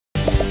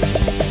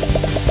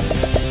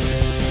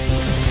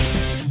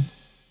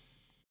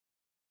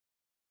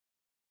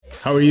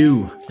How are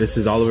you? This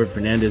is Oliver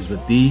Fernandez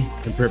with The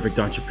Imperfect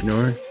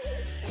Entrepreneur.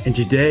 And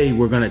today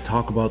we're going to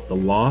talk about the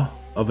law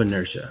of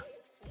inertia.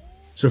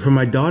 So for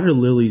my daughter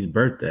Lily's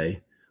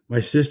birthday, my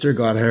sister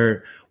got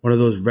her one of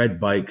those red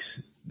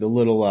bikes, the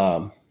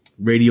little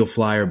radial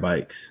flyer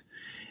bikes.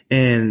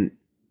 And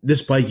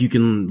this bike, you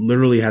can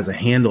literally has a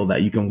handle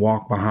that you can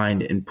walk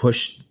behind and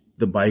push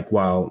the bike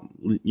while,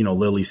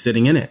 Lily's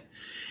sitting in it.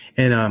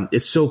 And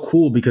it's so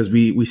cool because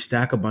we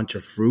stack a bunch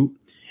of fruit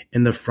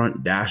in the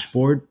front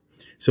dashboard.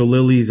 So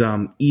Lily's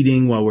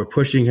eating while we're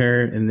pushing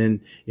her, and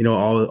then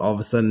all of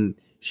a sudden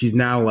she's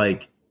now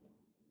like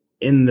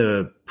in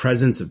the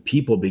presence of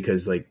people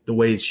because like the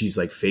way she's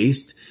like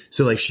faced.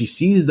 So like she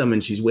sees them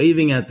and she's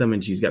waving at them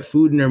and she's got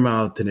food in her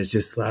mouth, and it's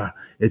just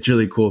it's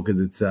really cool because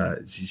it's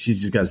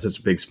she's just got such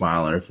a big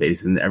smile on her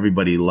face, and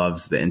everybody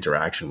loves the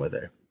interaction with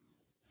her.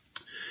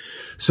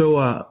 So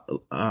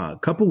a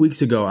couple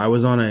weeks ago, I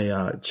was on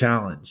a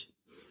challenge,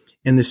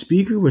 and the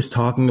speaker was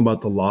talking about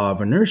the law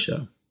of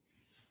inertia.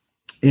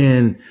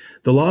 And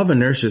the law of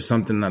inertia is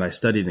something that I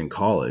studied in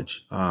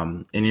college. A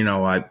lot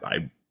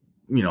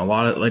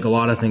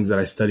of things that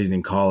I studied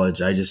in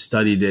college, I just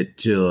studied it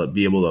to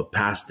be able to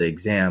pass the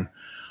exam.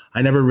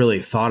 I never really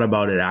thought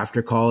about it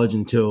after college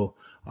until,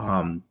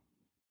 I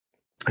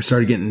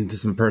started getting into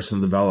some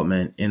personal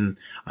development, and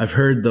I've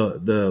heard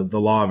the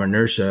law of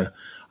inertia,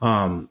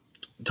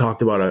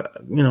 talked about,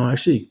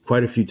 actually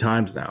quite a few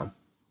times now.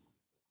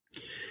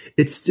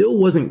 It still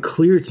wasn't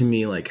clear to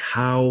me, like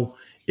how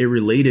it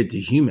related to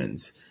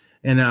humans.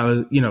 And I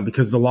was,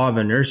 because the law of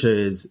inertia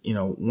is,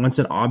 once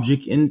an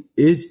object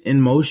is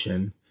in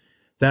motion,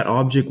 that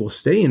object will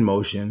stay in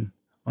motion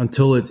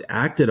until it's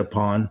acted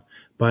upon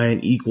by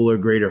an equal or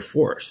greater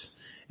force.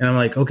 And I'm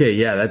like, okay,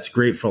 yeah, that's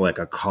great for like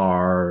a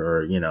car,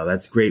 or,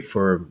 that's great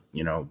for,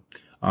 like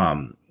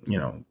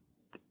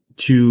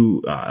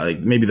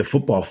maybe the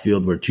football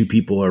field where two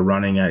people are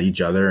running at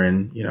each other,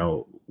 and,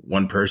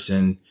 one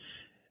person,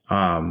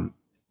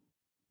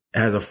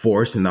 has a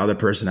force and the other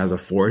person has a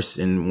force.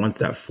 And once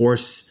that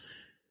force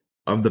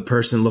of the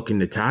person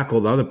looking to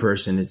tackle the other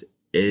person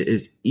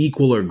is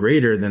equal or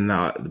greater than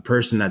the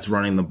person that's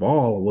running the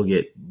ball, will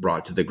get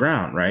brought to the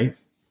ground, right?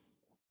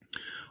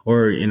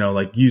 Or,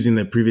 like using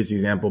the previous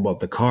example about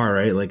the car,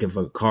 right? Like if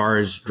a car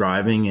is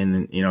driving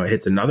and, it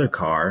hits another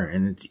car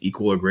and it's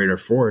equal or greater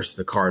force,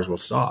 the cars will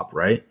stop,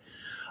 right?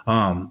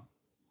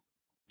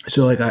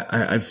 So like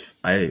I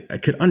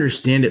could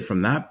understand it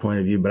from that point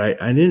of view,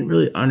 but I didn't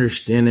really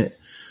understand it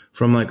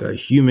from like a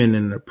human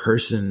and a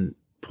person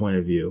point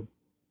of view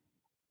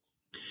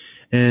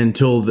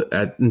until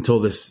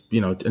this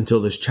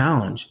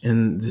challenge.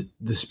 And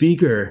the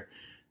speaker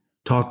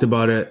talked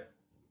about it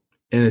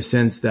in a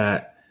sense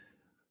that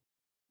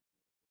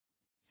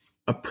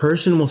a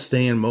person will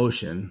stay in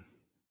motion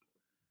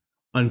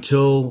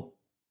until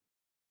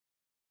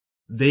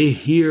they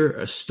hear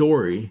a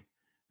story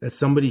that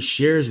somebody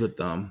shares with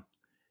them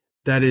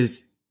that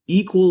is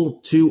equal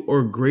to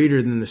or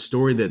greater than the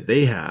story that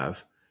they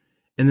have.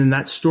 And then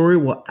that story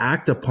will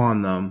act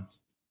upon them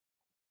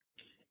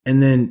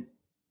and then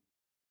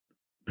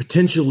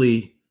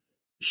potentially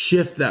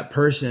shift that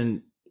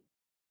person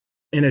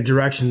in a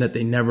direction that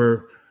they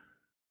never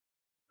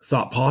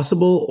thought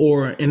possible,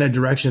 or in a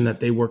direction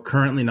that they were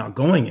currently not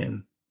going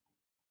in.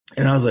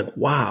 And I was like,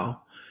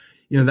 wow,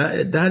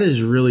 that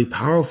is really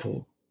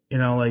powerful.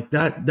 Like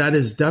that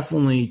is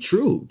definitely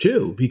true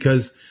too,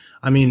 because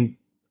how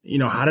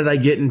did I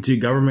get into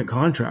government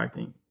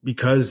contracting?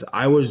 Because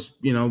I was,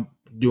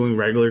 doing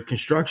regular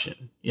construction,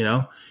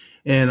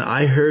 and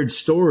I heard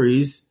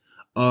stories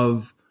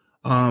of,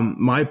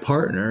 my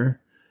partner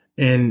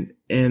and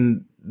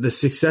the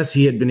success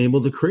he had been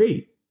able to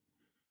create.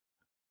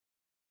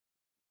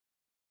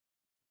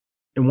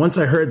 And once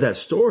I heard that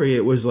story,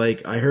 it was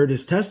like, I heard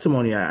his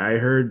testimony. I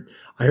heard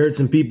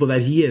some people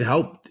that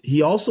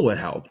he also had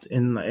helped,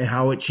 and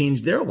how it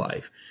changed their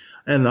life.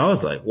 And I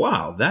was like,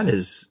 wow, I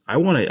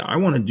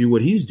want to do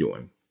what he's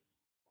doing.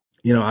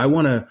 I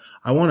want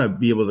to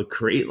be able to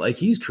create like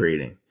he's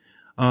creating.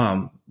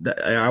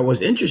 I was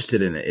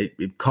interested in it.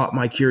 It caught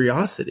my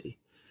curiosity.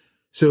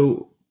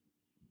 So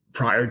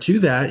prior to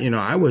that,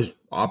 I was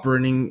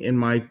operating in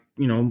my,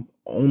 own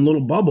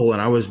little bubble,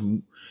 and I was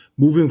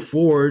moving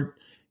forward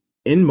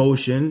in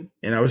motion,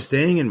 and I was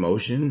staying in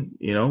motion,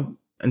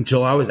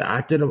 until I was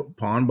acted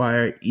upon by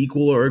an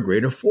equal or a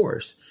greater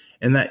force.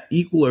 And that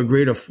equal or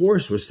greater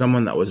force was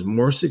someone that was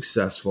more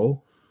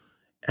successful,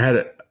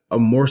 had a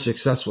more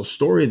successful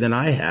story than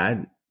I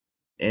had.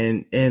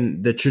 And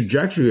the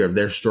trajectory of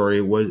their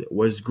story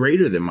was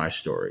greater than my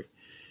story.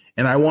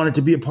 And I wanted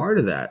to be a part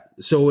of that.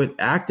 So it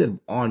acted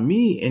on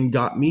me and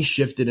got me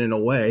shifted in a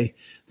way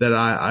that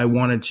I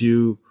wanted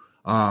to,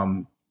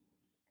 go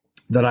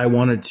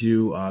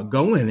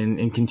in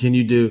and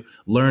continue to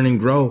learn and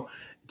grow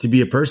to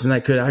be a person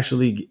that could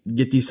actually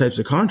get these types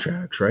of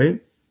contracts,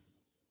 right?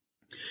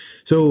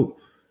 So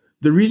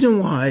the reason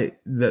why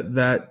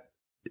that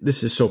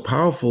this is so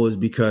powerful is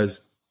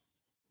because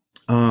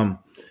our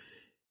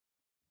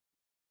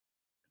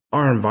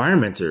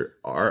environments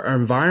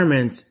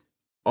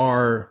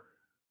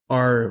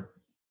are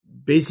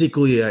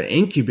basically an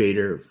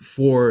incubator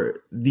for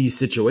these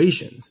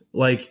situations.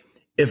 Like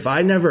if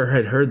I never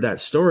had heard that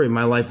story,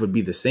 my life would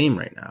be the same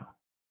right now.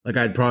 Like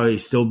I'd probably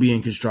still be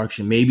in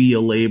construction, maybe a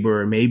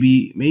laborer,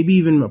 maybe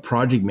even a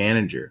project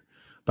manager.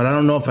 But I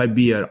don't know if I'd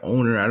be an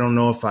owner. I don't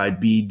know if I'd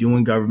be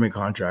doing government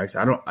contracts.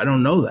 I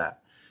don't know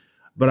that.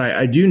 But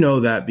I do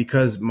know that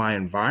because my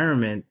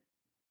environment,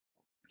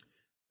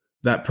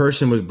 that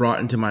person was brought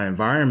into my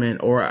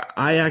environment, or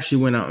I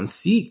actually went out and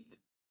seeked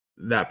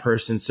that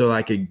person so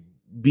I could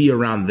be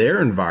around their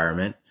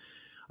environment.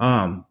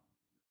 That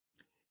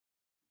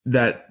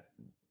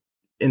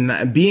in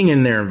that being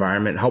in their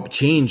environment helped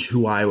change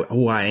who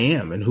I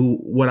am and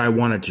what I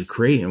wanted to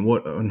create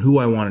and who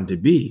I wanted to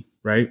be.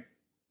 Right.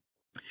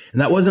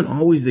 And that wasn't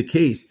always the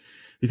case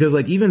because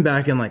like even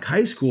back in like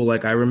high school,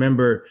 like I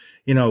remember,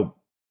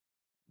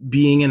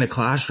 being in a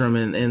classroom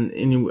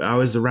and I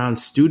was around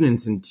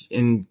students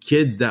and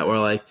kids that were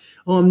like,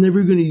 oh, I'm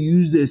never going to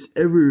use this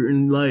ever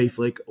in life.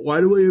 Like, why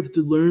do I have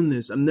to learn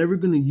this? I'm never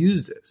going to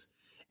use this.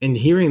 And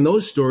hearing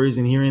those stories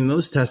and hearing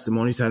those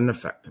testimonies had an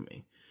effect on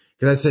me.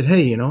 Because I said,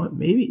 hey, you know what?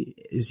 Maybe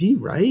is he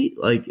right?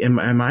 Like, am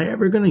I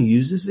ever going to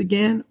use this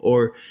again?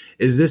 Or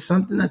is this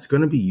something that's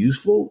going to be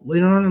useful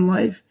later on in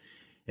life?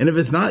 And if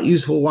it's not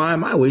useful, why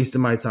am I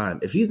wasting my time?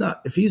 If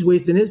he's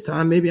wasting his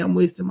time, maybe I'm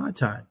wasting my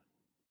time.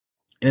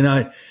 And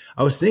I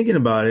was thinking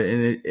about it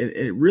and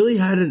it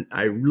really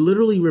I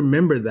literally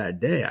remember that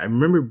day. I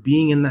remember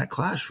being in that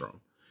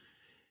classroom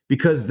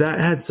because that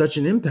had such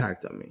an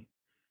impact on me.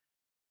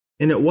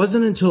 And it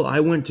wasn't until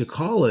I went to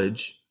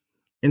college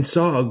and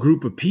saw a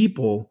group of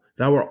people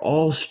that were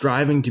all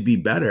striving to be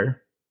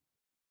better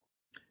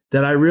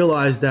that I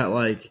realized that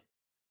like,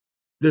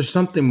 there's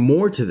something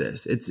more to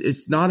this.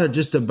 It's not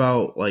just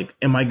about like,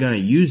 am I going to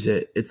use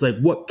it? It's like,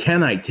 what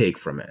can I take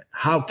from it?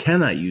 How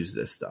can I use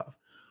this stuff?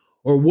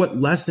 Or what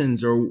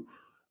lessons or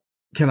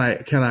can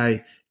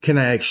I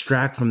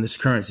extract from this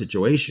current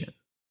situation?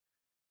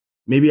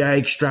 Maybe I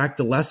extract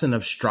the lesson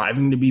of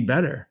striving to be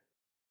better,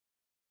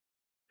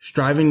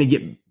 striving to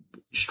get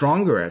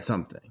stronger at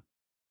something,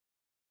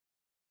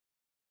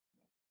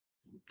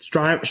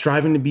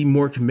 striving to be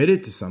more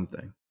committed to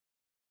something.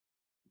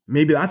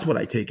 Maybe that's what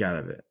I take out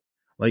of it.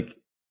 Like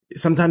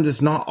sometimes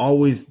it's not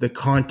always the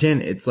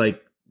content. It's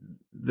like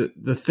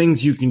the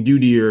things you can do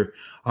to your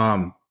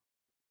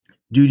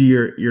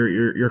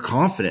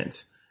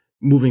confidence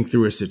moving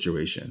through a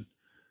situation.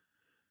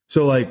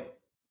 So like,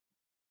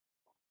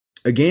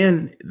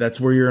 again, that's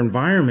where your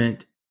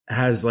environment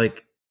has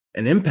like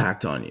an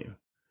impact on you.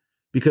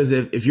 Because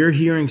if you're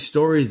hearing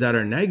stories that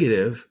are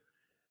negative,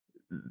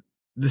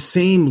 the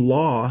same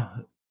law,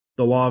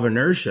 the law of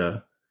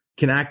inertia,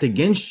 can act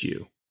against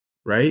you,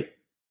 right?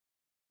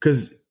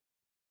 Because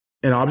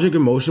an object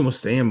in motion will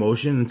stay in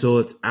motion until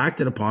it's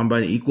acted upon by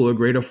an equal or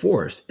greater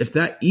force. If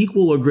that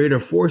equal or greater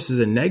force is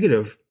a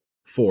negative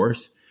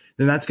force,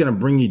 then that's going to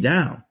bring you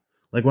down.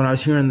 Like when I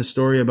was hearing the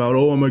story about,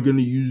 oh, am I going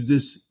to use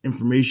this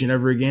information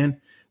ever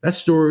again? That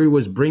story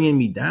was bringing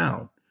me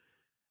down.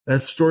 That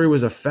story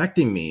was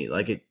affecting me.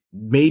 Like it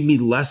made me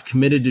less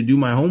committed to do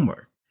my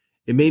homework.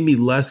 It made me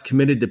less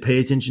committed to pay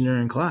attention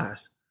during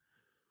class.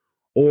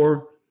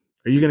 Or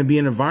are you going to be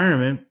in an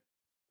environment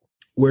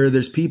where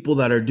there's people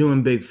that are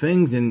doing big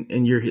things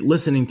and you're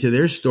listening to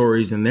their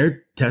stories and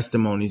their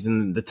testimonies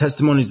and the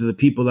testimonies of the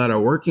people that are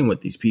working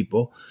with these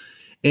people.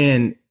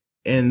 And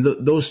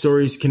those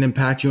stories can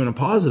impact you in a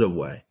positive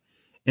way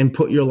and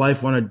put your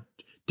life on a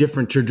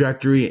different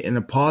trajectory in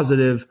a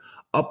positive,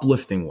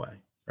 uplifting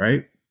way.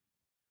 Right.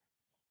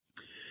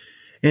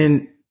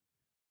 And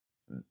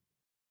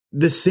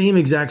the same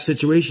exact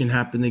situation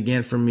happened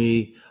again for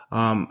me,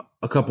 a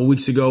couple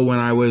weeks ago when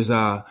I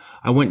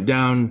went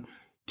down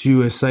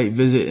to a site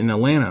visit in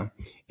Atlanta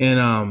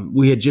and,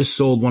 we had just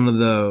sold one of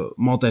the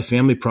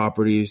multifamily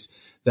properties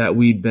that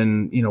we'd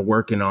been,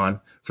 working on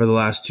for the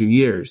last 2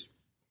 years.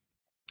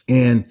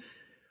 And,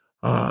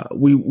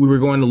 we were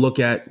going to look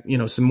at,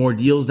 some more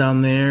deals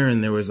down there.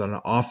 And there was an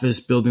office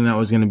building that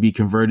was going to be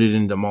converted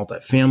into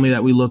multifamily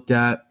that we looked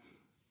at.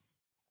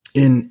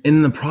 In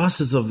the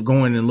process of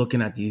going and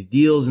looking at these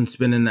deals and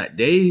spending that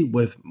day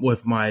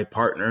with my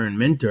partner and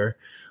mentor,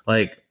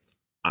 like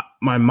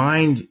my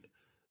mind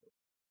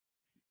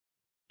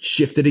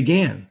shifted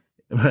again.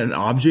 An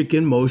object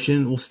in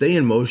motion will stay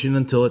in motion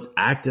until it's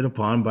acted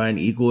upon by an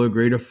equal or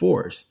greater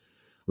force.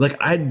 Like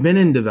I'd been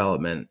in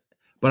development,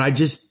 but I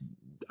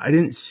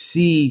didn't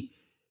see,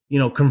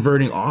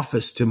 converting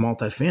office to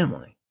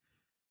multifamily.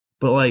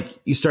 But like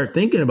you start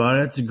thinking about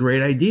it, that's a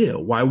great idea.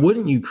 Why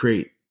wouldn't you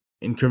create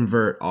and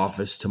convert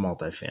office to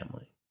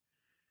multifamily?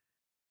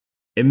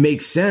 It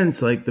makes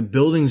sense. Like the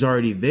building's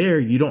already there.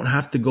 You don't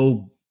have to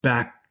go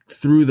back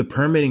through the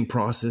permitting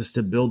process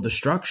to build the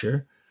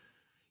structure.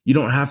 You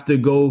don't have to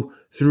go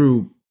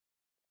through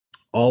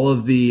all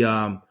of the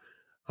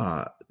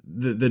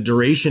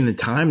duration and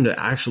time to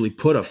actually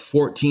put a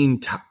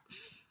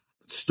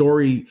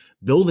 14-story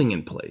building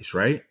in place,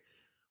 right?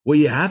 What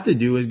you have to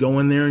do is go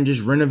in there and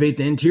just renovate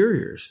the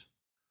interiors.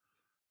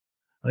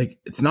 Like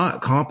it's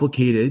not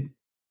complicated.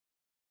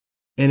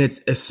 And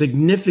it's a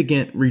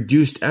significant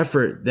reduced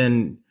effort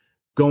than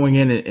going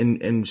in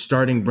and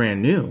starting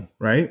brand new,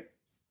 right?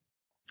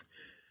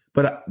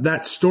 But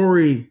that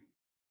story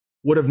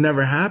would have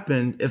never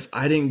happened if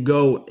I didn't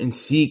go and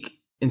seek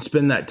and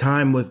spend that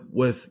time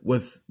with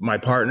my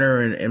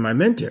partner and my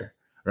mentor,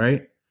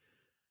 right?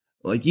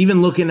 Like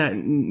even looking at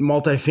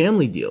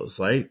multifamily deals,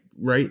 right?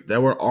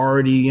 That were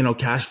already,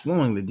 cash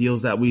flowing, the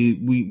deals that we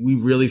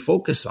really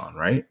focus on,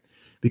 right?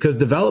 Because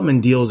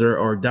development deals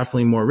are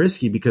definitely more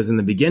risky because in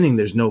the beginning,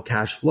 there's no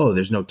cash flow.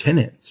 There's no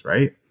tenants,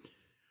 right?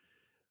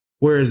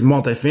 Whereas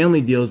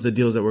multifamily deals, the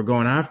deals that we're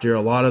going after, a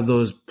lot of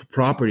those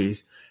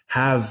properties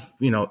have,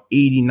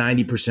 80,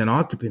 90%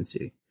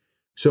 occupancy.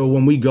 So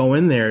when we go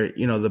in there,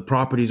 the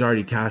property's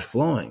already cash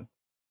flowing.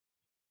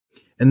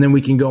 And then we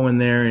can go in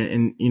there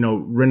and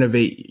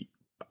renovate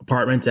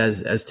apartments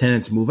as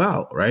tenants move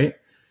out, right?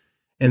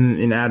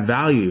 And add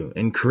value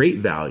and create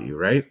value,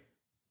 right?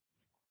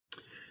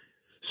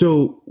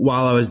 So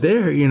while I was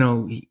there,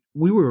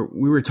 we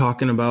were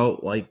talking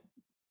about like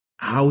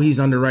how he's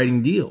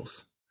underwriting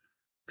deals,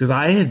 because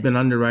I had been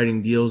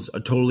underwriting deals a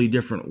totally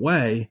different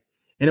way,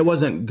 and it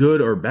wasn't good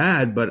or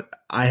bad, but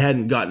I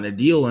hadn't gotten a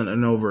deal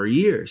in over a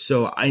year.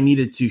 So I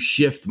needed to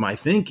shift my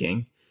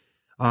thinking,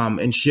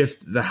 and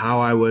shift how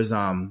I was,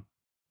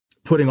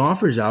 putting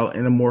offers out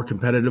in a more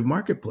competitive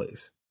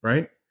marketplace.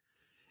 Right.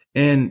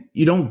 And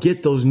you don't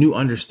get those new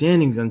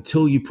understandings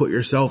until you put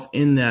yourself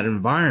in that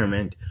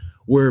environment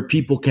where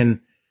people can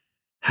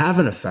have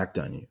an effect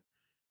on you.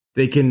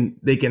 They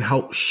can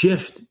help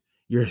shift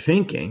your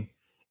thinking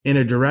in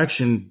a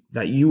direction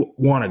that you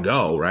want to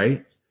go,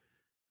 right?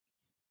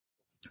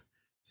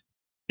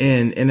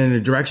 And in a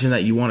direction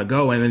that you want to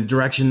go, and a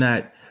direction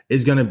that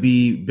is going to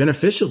be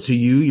beneficial to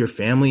you, your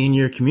family, and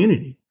your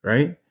community,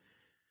 right?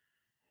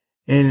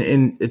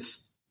 And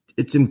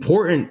it's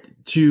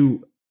important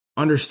to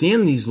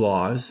understand these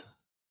laws.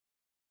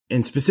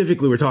 And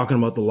specifically, we're talking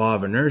about the law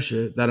of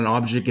inertia, that an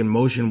object in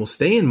motion will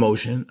stay in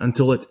motion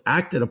until it's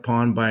acted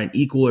upon by an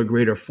equal or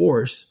greater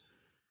force.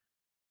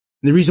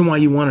 And the reason why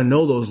you want to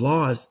know those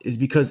laws is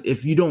because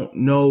if you don't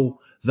know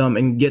them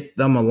and get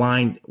them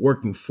aligned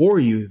working for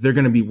you, they're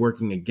going to be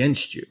working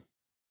against you.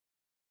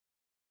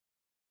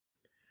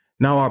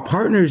 Now, our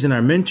partners and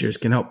our mentors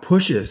can help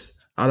push us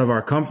out of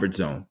our comfort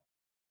zone.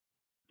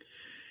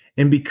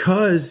 And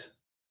because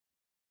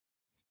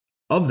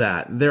of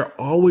that, they're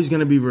always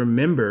going to be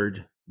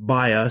remembered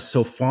by us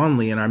so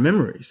fondly in our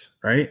memories,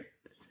 right?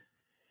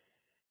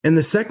 And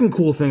the second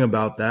cool thing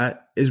about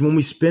that is when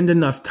we spend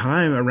enough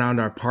time around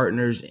our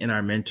partners and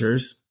our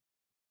mentors,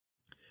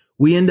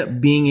 we end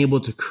up being able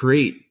to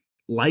create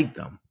like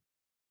them.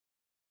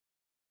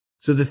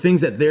 So the things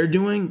that they're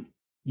doing,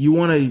 you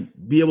want to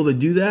be able to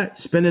do that,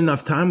 spend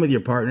enough time with your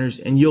partners,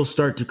 and you'll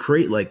start to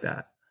create like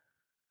that.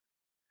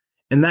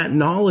 And that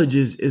knowledge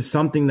is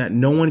something that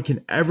no one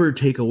can ever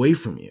take away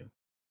from you.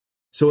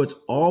 So it's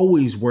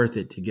always worth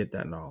it to get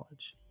that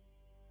knowledge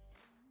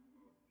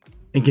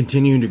and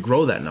continuing to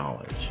grow that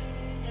knowledge.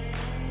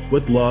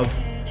 With love,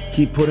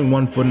 keep putting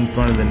one foot in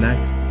front of the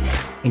next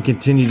and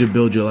continue to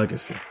build your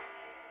legacy.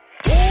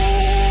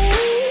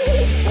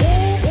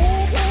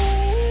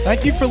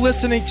 Thank you for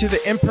listening to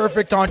The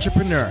Imperfect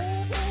Entrepreneur.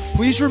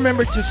 Please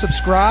remember to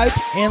subscribe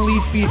and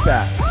leave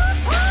feedback.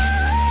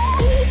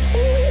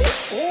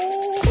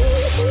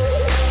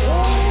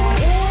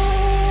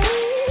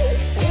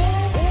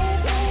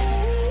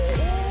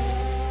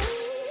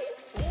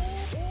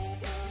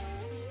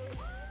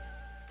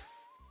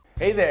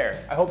 Hey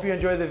there, I hope you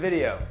enjoyed the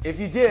video. If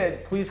you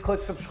did, please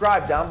click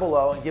subscribe down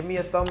below and give me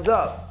a thumbs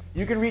up.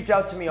 You can reach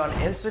out to me on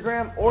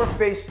Instagram or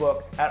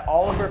Facebook at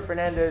Oliver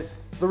Fernandez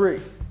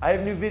 3. I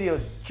have new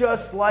videos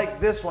just like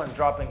this one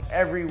dropping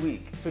every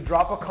week. So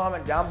drop a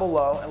comment down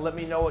below and let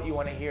me know what you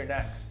want to hear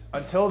next.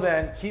 Until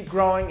then, keep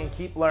growing and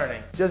keep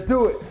learning. Just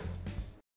do it.